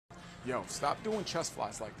Yo, stop doing chest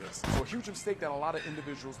flies like this. So a huge mistake that a lot of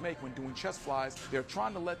individuals make when doing chest flies, they're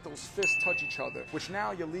trying to let those fists touch each other, which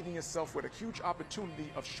now you're leaving yourself with a huge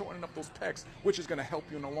opportunity of shortening up those pecs, which is gonna help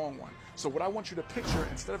you in the long run. So what I want you to picture,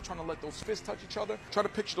 instead of trying to let those fists touch each other, try to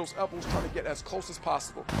picture those elbows trying to get as close as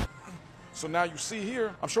possible. So now you see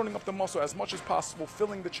here, I'm shortening up the muscle as much as possible,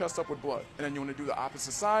 filling the chest up with blood. And then you wanna do the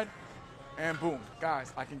opposite side, and boom.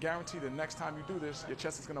 Guys, I can guarantee the next time you do this, your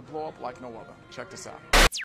chest is gonna blow up like no other. Check this out.